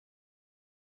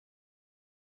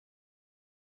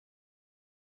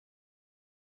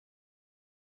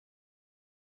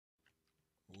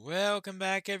Welcome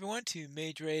back, everyone, to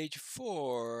Mage Rage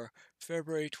for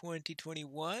February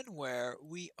 2021, where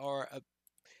we are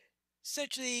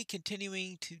essentially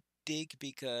continuing to dig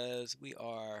because we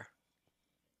are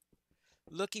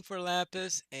looking for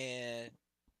lapis and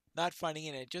not finding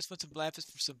it. I just want some lapis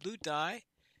for some blue dye,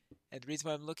 and the reason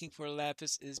why I'm looking for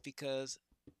lapis is because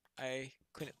I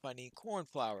couldn't find any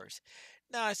cornflowers.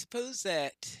 Now, I suppose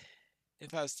that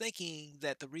if I was thinking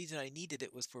that the reason I needed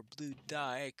it was for blue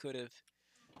dye, I could have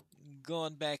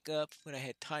gone back up when I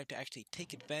had time to actually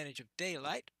take advantage of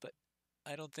daylight, but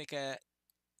I don't think that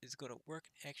is going to work.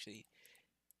 Actually,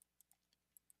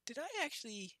 did I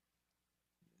actually?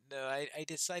 No, I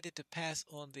decided to pass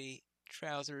on the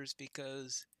trousers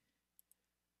because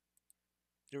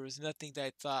there was nothing that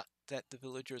I thought that the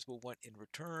villagers will want in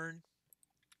return.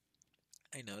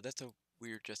 I know that's a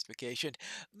weird justification,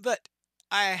 but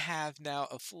I have now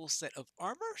a full set of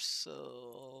armor,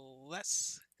 so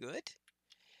that's good.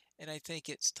 And I think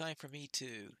it's time for me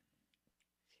to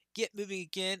get moving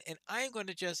again, and I'm going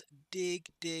to just dig,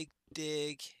 dig,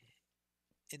 dig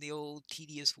in the old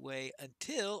tedious way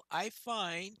until I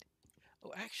find.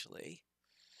 Oh, actually,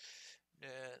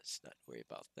 let's not worry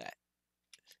about that.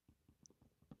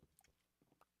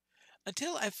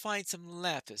 Until I find some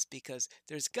lapis, because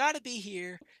there's got to be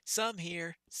here,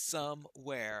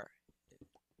 somewhere,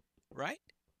 right?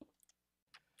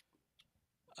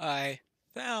 I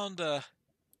found a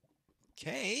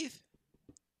cave.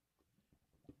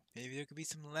 Maybe there could be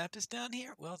some lapis down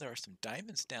here. Well, there are some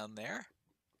diamonds down there.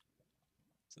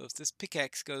 So if this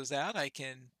pickaxe goes out, I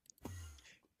can.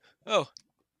 Oh,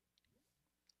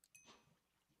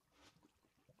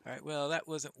 all right. Well, that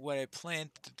wasn't what I planned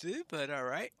to do, but all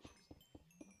right.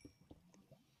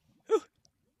 Whew.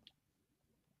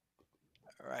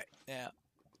 All right, now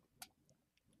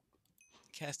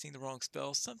casting the wrong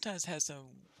spell sometimes has some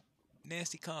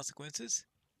nasty consequences.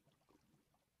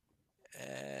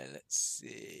 Let's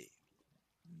see.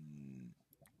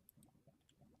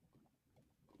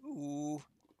 Ooh,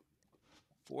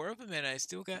 4 of them, and I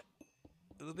still got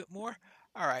a little bit more.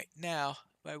 All right, now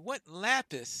if I want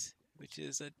lapis, which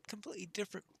is a completely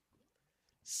different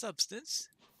substance,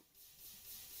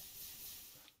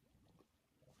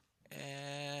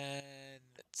 and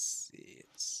let's see,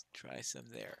 let's try some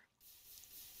there.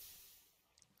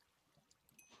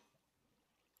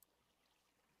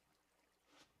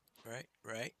 Right,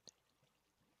 right,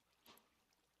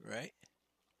 right,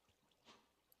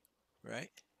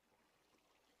 right.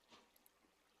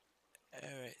 All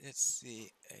right, let's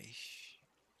see.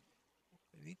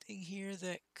 Anything here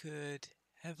that could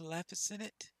have lapis in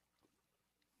it?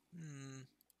 Hmm.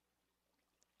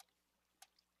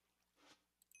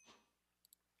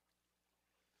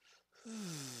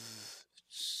 Let's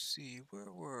see,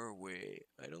 where were we?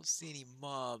 I don't see any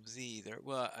mobs either.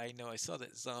 Well, I know I saw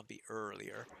that zombie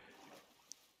earlier.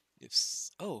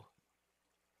 Oh,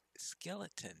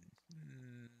 skeleton.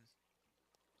 Hmm,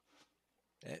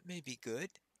 that may be good.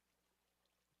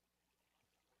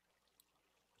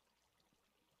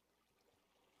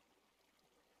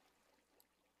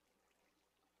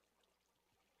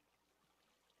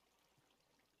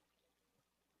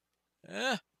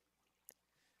 Ah,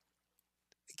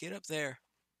 get up there.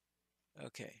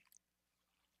 Okay.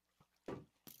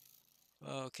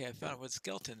 Okay, I found what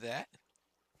skeleton's at.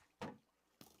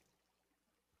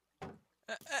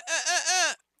 Uh, uh,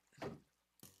 uh, uh,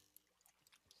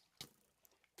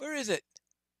 Where is it?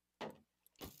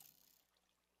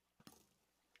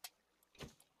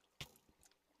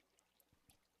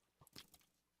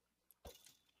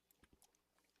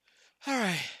 All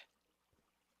right.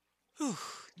 Whew.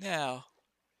 Now,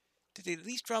 did they at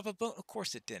least drop a bone? Of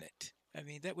course it didn't. I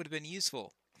mean, that would have been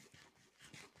useful.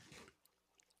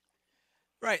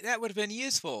 Right, that would have been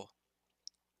useful.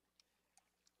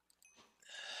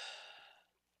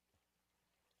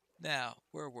 Now,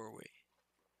 where were we?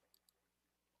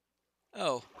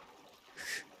 Oh.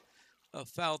 Oh,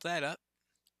 fouled that up.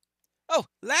 Oh,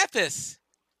 lapis!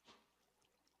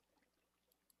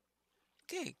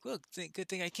 Okay, good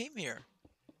thing I came here.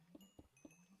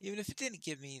 Even if it didn't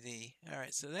give me the...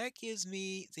 Alright, so that gives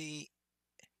me the...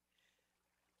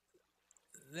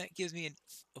 That gives me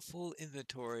a full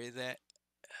inventory that...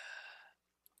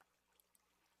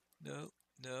 No,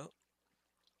 no.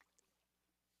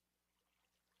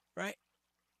 Right?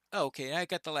 Oh, okay, I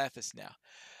got the lapis now.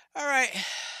 Alright.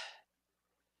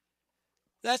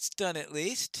 That's done at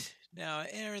least. Now,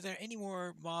 are there any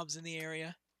more mobs in the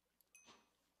area?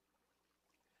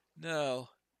 No.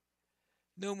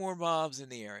 No more mobs in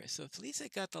the area. So if at least I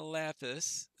got the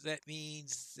lapis, that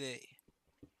means they...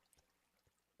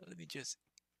 Let me just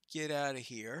get out of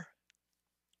here.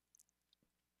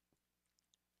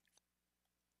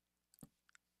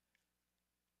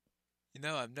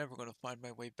 No, I'm never going to find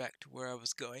my way back to where I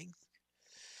was going.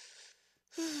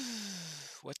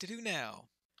 What to do now?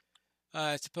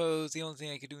 I suppose the only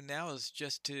thing I could do now is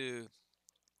just to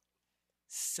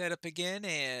set up again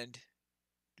and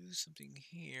do something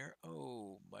here.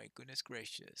 Oh my goodness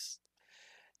gracious.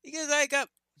 Because I got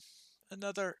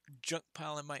another junk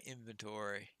pile in my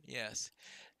inventory. Yes.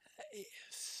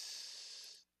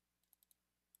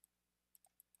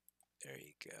 There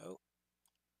you go.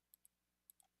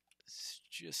 Let's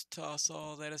just toss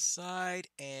all that aside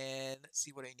and let's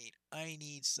see what I need. I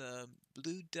need some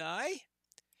blue dye.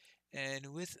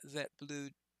 And with that blue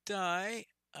dye,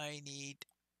 I need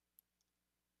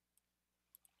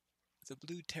the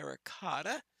blue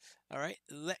terracotta. All right,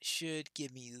 that should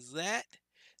give me that.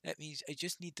 That means I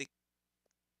just need the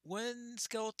one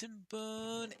skeleton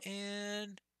bone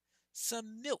and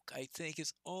some milk, I think,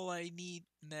 is all I need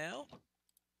now.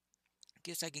 I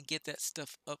guess I can get that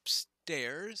stuff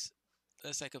upstairs.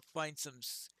 Unless I could find some...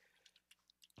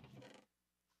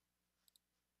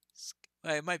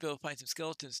 I might be able to find some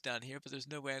skeletons down here, but there's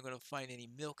no way I'm going to find any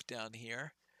milk down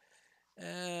here.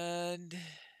 And...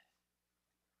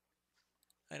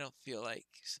 I don't feel like...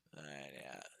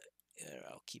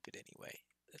 I'll keep it anyway.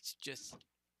 Let's just...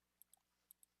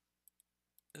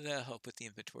 That'll help with the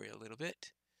inventory a little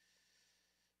bit.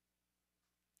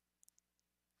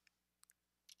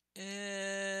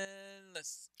 And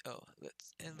let's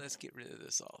get rid of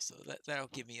this also. That'll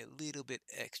give me a little bit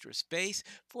extra space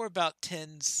for about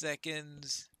 10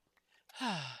 seconds.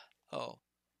 Oh,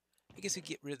 I guess we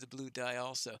get rid of the blue dye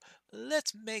also.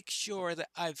 Let's make sure that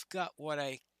I've got what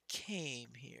I came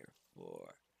here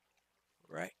for.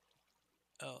 Right?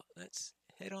 Oh, let's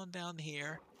head on down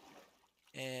here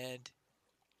and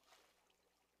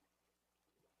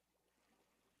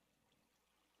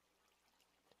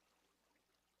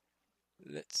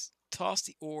let's toss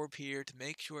the orb here to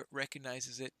make sure it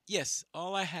recognizes it. Yes,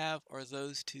 all I have are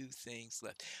those two things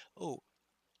left. Oh,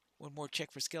 one more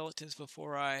check for skeletons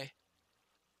before I...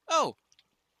 Oh!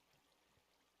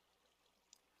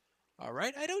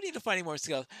 Alright, I don't need to find any more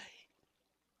skeletons.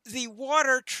 The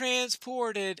water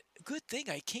transported... Good thing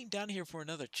I came down here for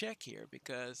another check here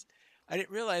because I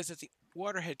didn't realize that the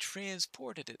water had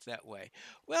transported it that way.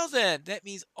 Well then, that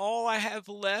means all I have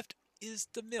left is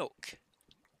the milk.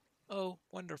 Oh,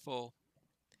 wonderful.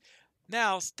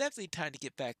 Now, it's definitely time to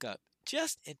get back up.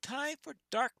 Just in time for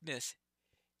darkness.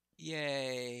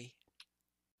 Yay.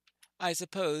 I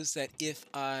suppose that if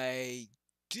I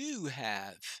do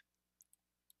have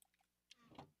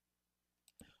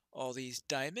all these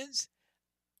diamonds,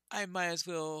 I might as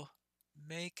well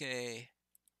make a...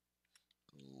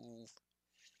 Ooh,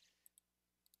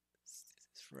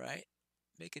 that's right.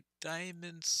 Make a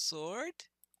diamond sword.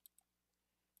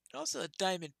 And also a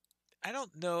diamond... I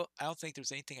don't know. I don't think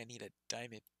there's anything I need a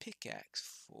diamond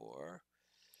pickaxe for.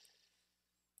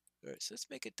 Alright, so let's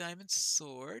make a diamond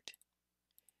sword.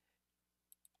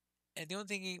 And the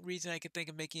only reason I could think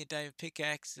of making a diamond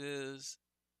pickaxe is...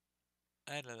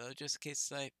 I don't know, just in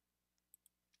case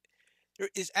there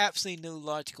is absolutely no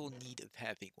logical need of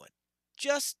having one.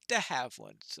 Just to have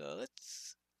one. So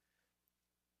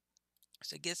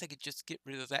I guess I could just get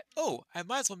rid of that. Oh, I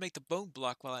might as well make the bone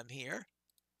block while I'm here.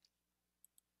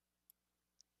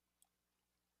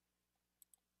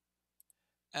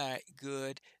 Alright,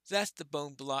 good. That's the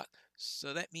bone block.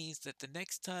 So that means that the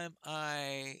next time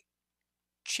I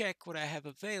check what I have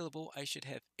available, I should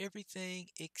have everything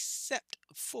except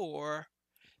for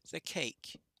the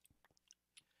cake.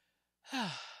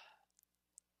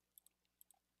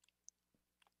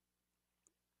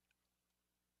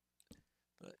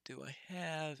 But do I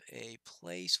have a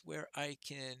place where I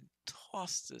can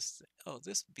toss this? Oh,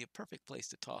 this would be a perfect place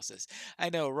to toss this. I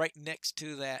know, right next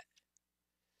to that.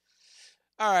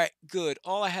 All right, good.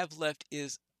 All I have left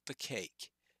is the cake.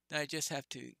 Now I just have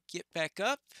to get back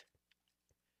up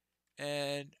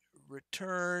and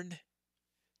return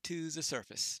to the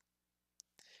surface.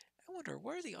 I wonder,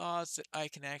 what are the odds that I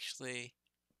can actually...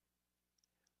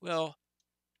 Well,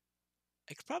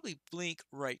 I could probably blink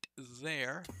right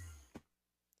there.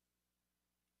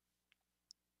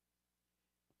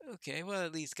 Okay, well,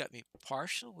 at least got me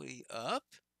partially up.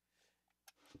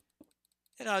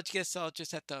 And I guess I'll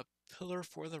just have to pillar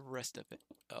for the rest of it.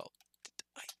 Oh, did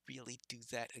I really do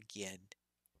that again?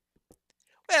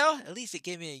 Well, at least it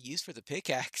gave me a use for the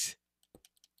pickaxe.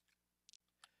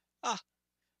 Ah,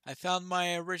 I found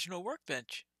my original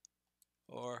workbench.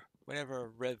 Or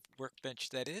whatever red workbench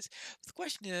that is. The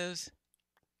question is...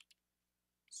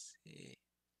 Let's see.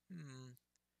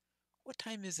 What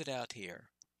time is it out here?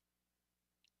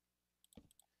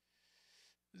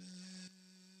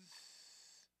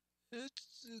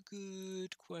 It's a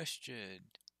good question.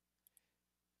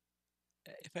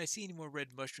 If I see any more red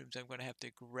mushrooms, I'm going to have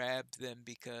to grab them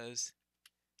because...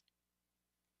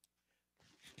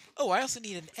 Oh, I also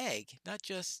need an egg. Not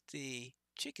just the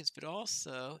chickens, but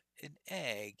also an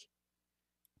egg.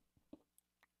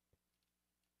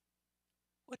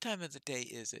 What time of the day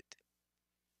is it?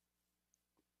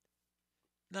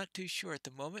 Not too sure at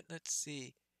the moment. Let's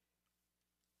see.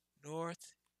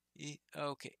 North.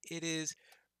 Okay, it is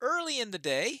early in the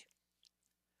day.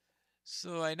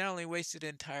 So I not only wasted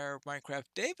an entire Minecraft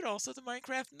day, but also the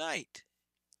Minecraft night.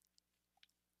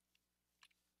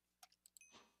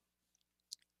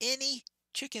 Any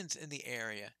chickens in the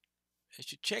area? I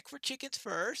should check for chickens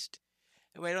first.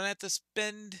 That way I don't have to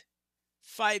spend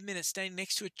 5 minutes standing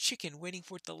next to a chicken waiting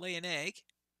for it to lay an egg.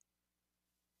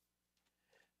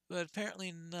 But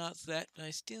apparently not that.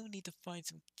 I still need to find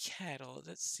some cattle.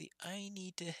 Let's see. I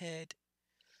need to head...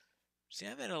 See,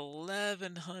 I'm at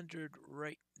 1100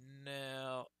 right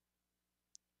now.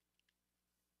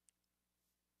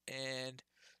 And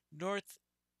north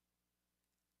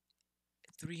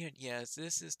 300. Yes,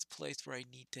 this is the place where I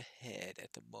need to head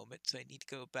at the moment. So I need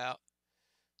to go about...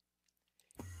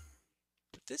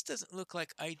 But this doesn't look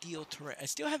like ideal terrain. I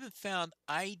still haven't found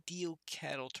ideal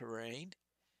cattle terrain.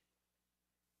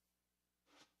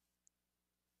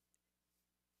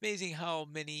 Amazing how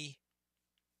many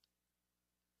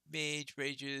Mage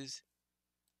Rages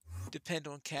depend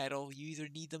on cattle. You either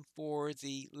need them for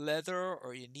the leather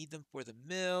or you need them for the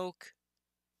milk.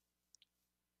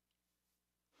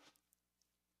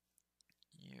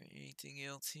 Anything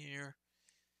else here?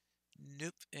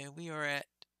 Nope. And we are at...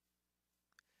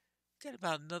 Got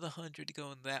about another 100 to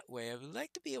go in that way. I would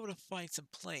like to be able to find some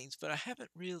plains, but I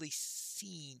haven't really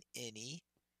seen any.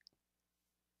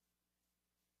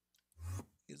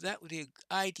 Because that would be an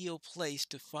ideal place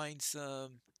to find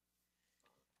some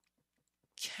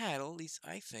cattle. At least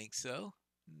I think so.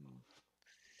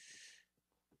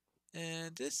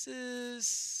 And this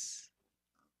is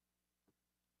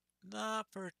not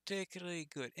particularly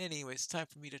good. Anyway, it's time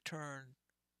for me to turn.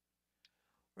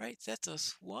 Right? That's a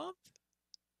swamp?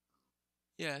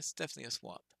 Yeah, it's definitely a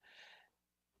swamp.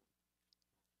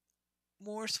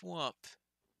 More swamp.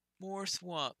 More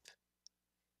swamp.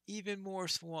 Even more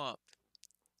swamp.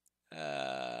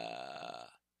 And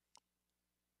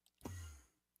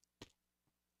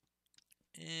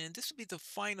this will be the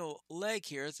final leg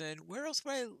here. Then where else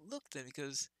would I look then?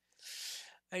 Because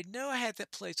I know I had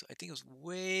that place, I think it was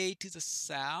way to the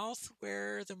south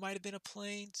where there might have been a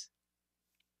plains.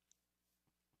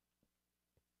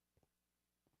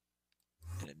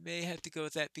 And it may have to go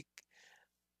with that.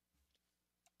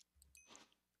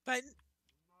 But,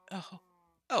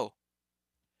 oh,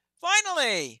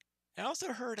 finally! I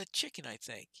also heard a chicken, I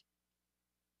think.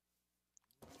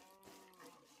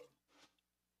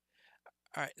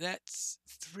 All right, that's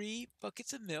 3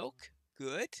 buckets of milk.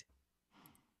 Good.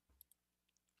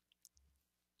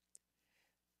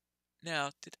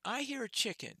 Now, did I hear a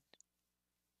chicken?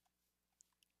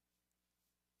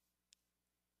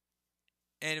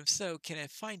 And if so, can I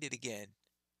find it again?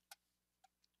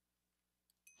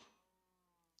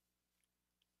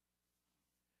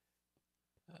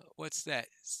 What's that?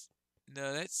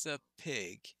 No, that's a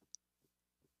pig.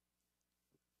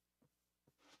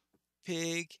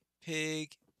 Pig,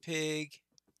 pig, pig.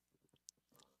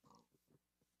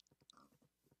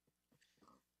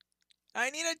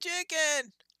 I need a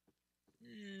chicken!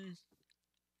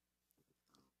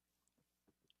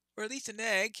 Or at least an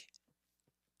egg.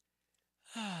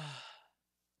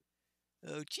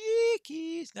 Oh,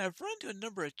 chickies! Now, I've run into a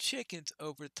number of chickens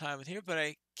over time here, but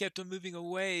I kept on moving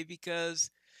away because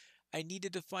I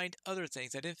needed to find other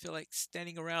things. I didn't feel like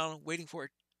standing around waiting for a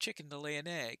chicken to lay an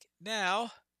egg.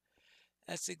 Now,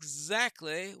 that's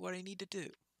exactly what I need to do.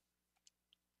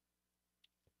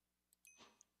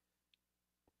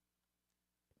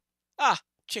 Ah,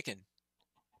 chicken.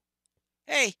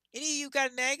 Hey, any of you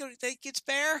got an egg that you can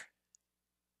spare?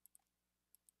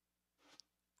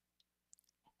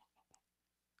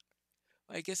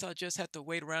 I guess I'll just have to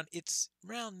wait around. It's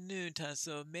around noontime,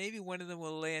 so maybe one of them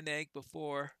will lay an egg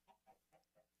before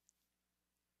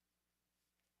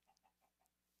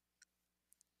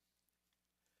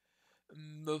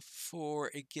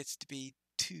it gets to be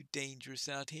too dangerous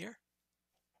out here.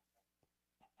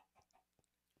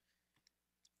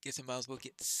 Guess I might as well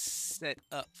get set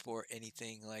up for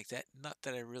anything like that. Not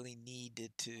that I really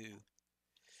needed to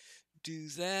do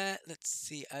that. Let's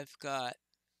see, I've got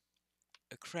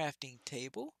a crafting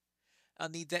table. I'll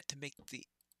need that to make the...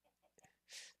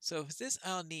 So for this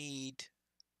I'll need...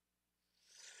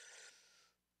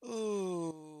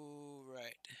 Oh,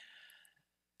 right.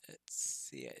 Let's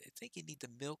see. I think you need the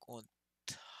milk on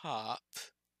top.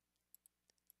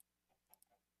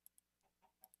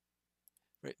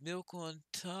 Right, milk on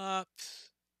top.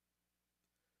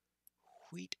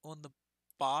 Wheat on the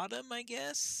bottom, I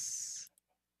guess.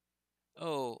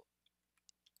 Oh,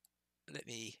 let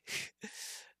me.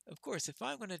 Of course, if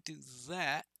I'm going to do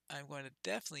that, I'm going to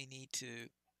definitely need to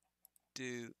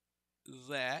do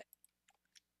that.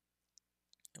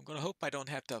 I'm going to hope I don't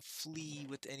have to flee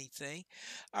with anything.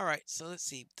 All right, so let's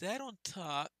see. That on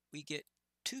top, we get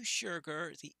 2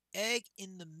 sugar, the egg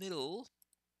in the middle.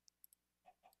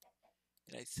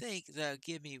 And I think that'll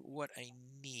give me what I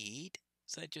need.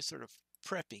 So I'm just sort of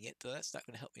prepping it, though that's not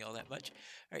going to help me all that much.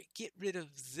 All right, get rid of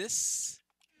this.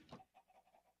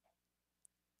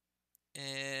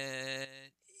 And,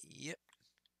 yep.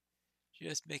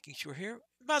 Just making sure here.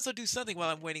 Might as well do something while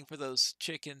I'm waiting for those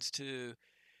chickens to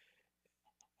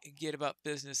get about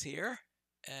business here.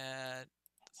 And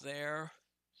there.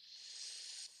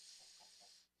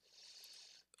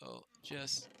 Oh,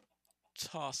 just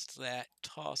toss that,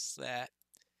 toss that.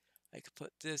 I could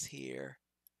put this here,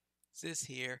 this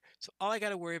here. So all I got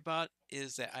to worry about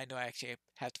is that I know I actually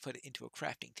have to put it into a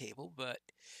crafting table, but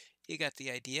you got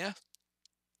the idea.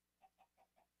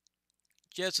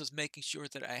 Just was making sure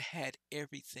that I had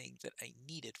everything that I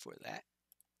needed for that.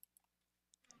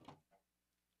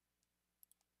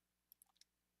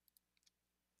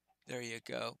 There you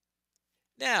go.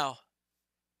 Now,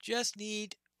 just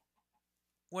need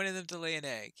one of them to lay an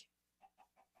egg.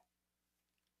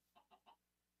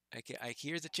 I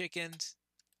hear the chickens.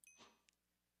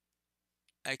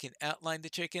 I can outline the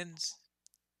chickens.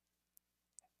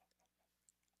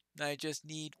 Now I just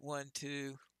need one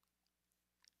to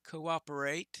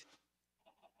cooperate.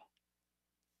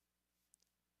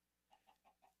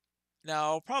 Now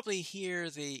I'll probably hear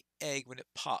the egg when it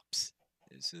pops.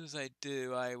 As soon as I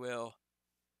do, I will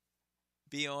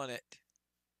be on it.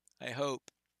 I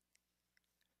hope.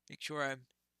 Make sure I'm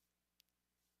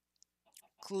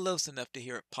close enough to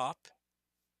hear it pop.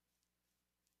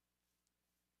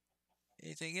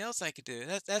 Anything else I could do?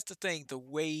 That's the thing. The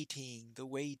waiting, the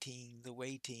waiting, the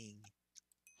waiting.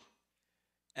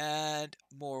 And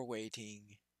more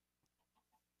waiting.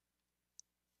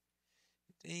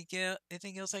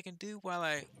 Anything else I can do while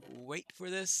I wait for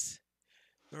this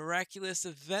miraculous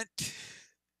event?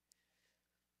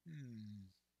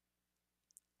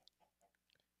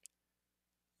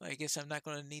 I guess I'm not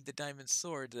going to need the diamond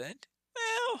sword then.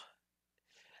 Well,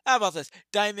 how about this?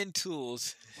 Diamond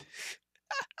tools.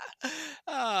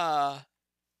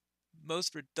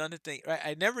 Most redundant thing. Right?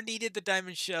 I never needed the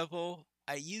diamond shovel.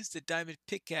 I used the diamond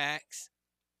pickaxe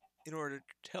in order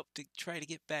to help to try to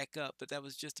get back up, but that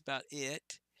was just about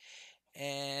it.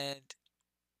 And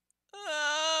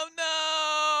oh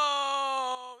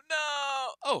no,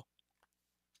 no! Oh,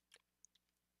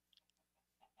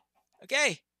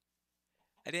 okay.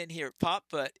 I didn't hear it pop,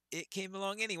 but it came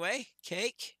along anyway.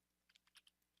 Cake.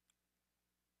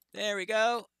 There we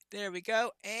go. There we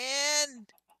go. And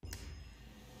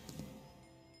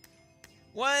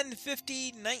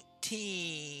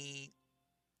 150.19.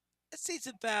 Let's see, it's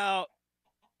about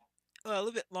a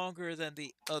little bit longer than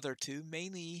the other two,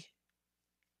 mainly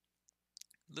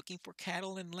looking for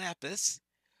cattle and lapis.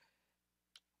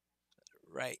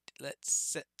 Right, let's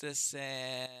set this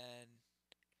and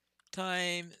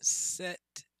time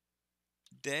set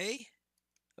day.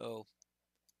 Oh,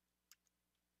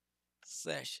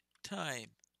 slash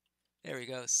time. There we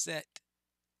go, set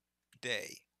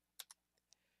day.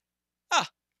 Ah,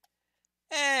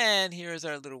 and here's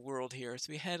our little world here. So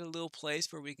we had a little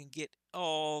place where we can get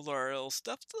all our little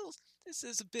stuff. This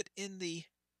is a bit in the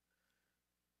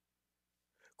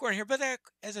corner here, but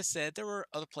as I said, there were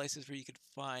other places where you could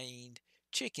find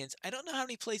chickens. I don't know how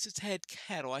many places had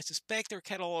cattle. I suspect there are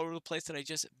cattle all over the place, and I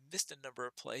just missed a number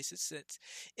of places since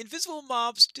invisible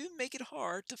mobs do make it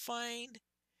hard to find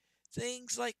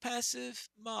things like passive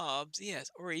mobs,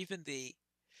 yes, or even the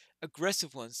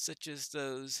aggressive ones, such as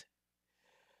those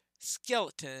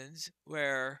skeletons,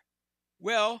 where,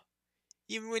 well,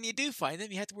 even when you do find them,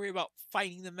 you have to worry about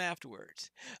fighting them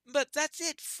afterwards. But that's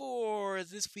it for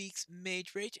this week's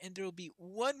Mage Rage, and there will be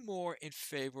one more in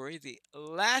February, the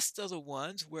last of the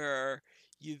ones where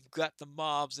you've got the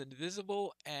mobs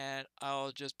invisible, and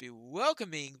I'll just be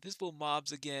welcoming visible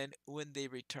mobs again when they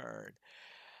return.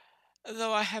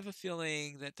 Though I have a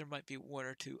feeling that there might be one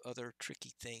or two other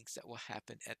tricky things that will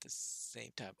happen at the same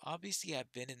time. Obviously,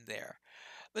 I've been in there.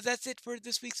 But that's it for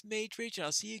this week's Mage Rage, and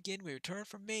I'll see you again when we return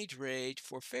from Mage Rage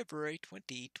for February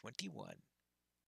 2021.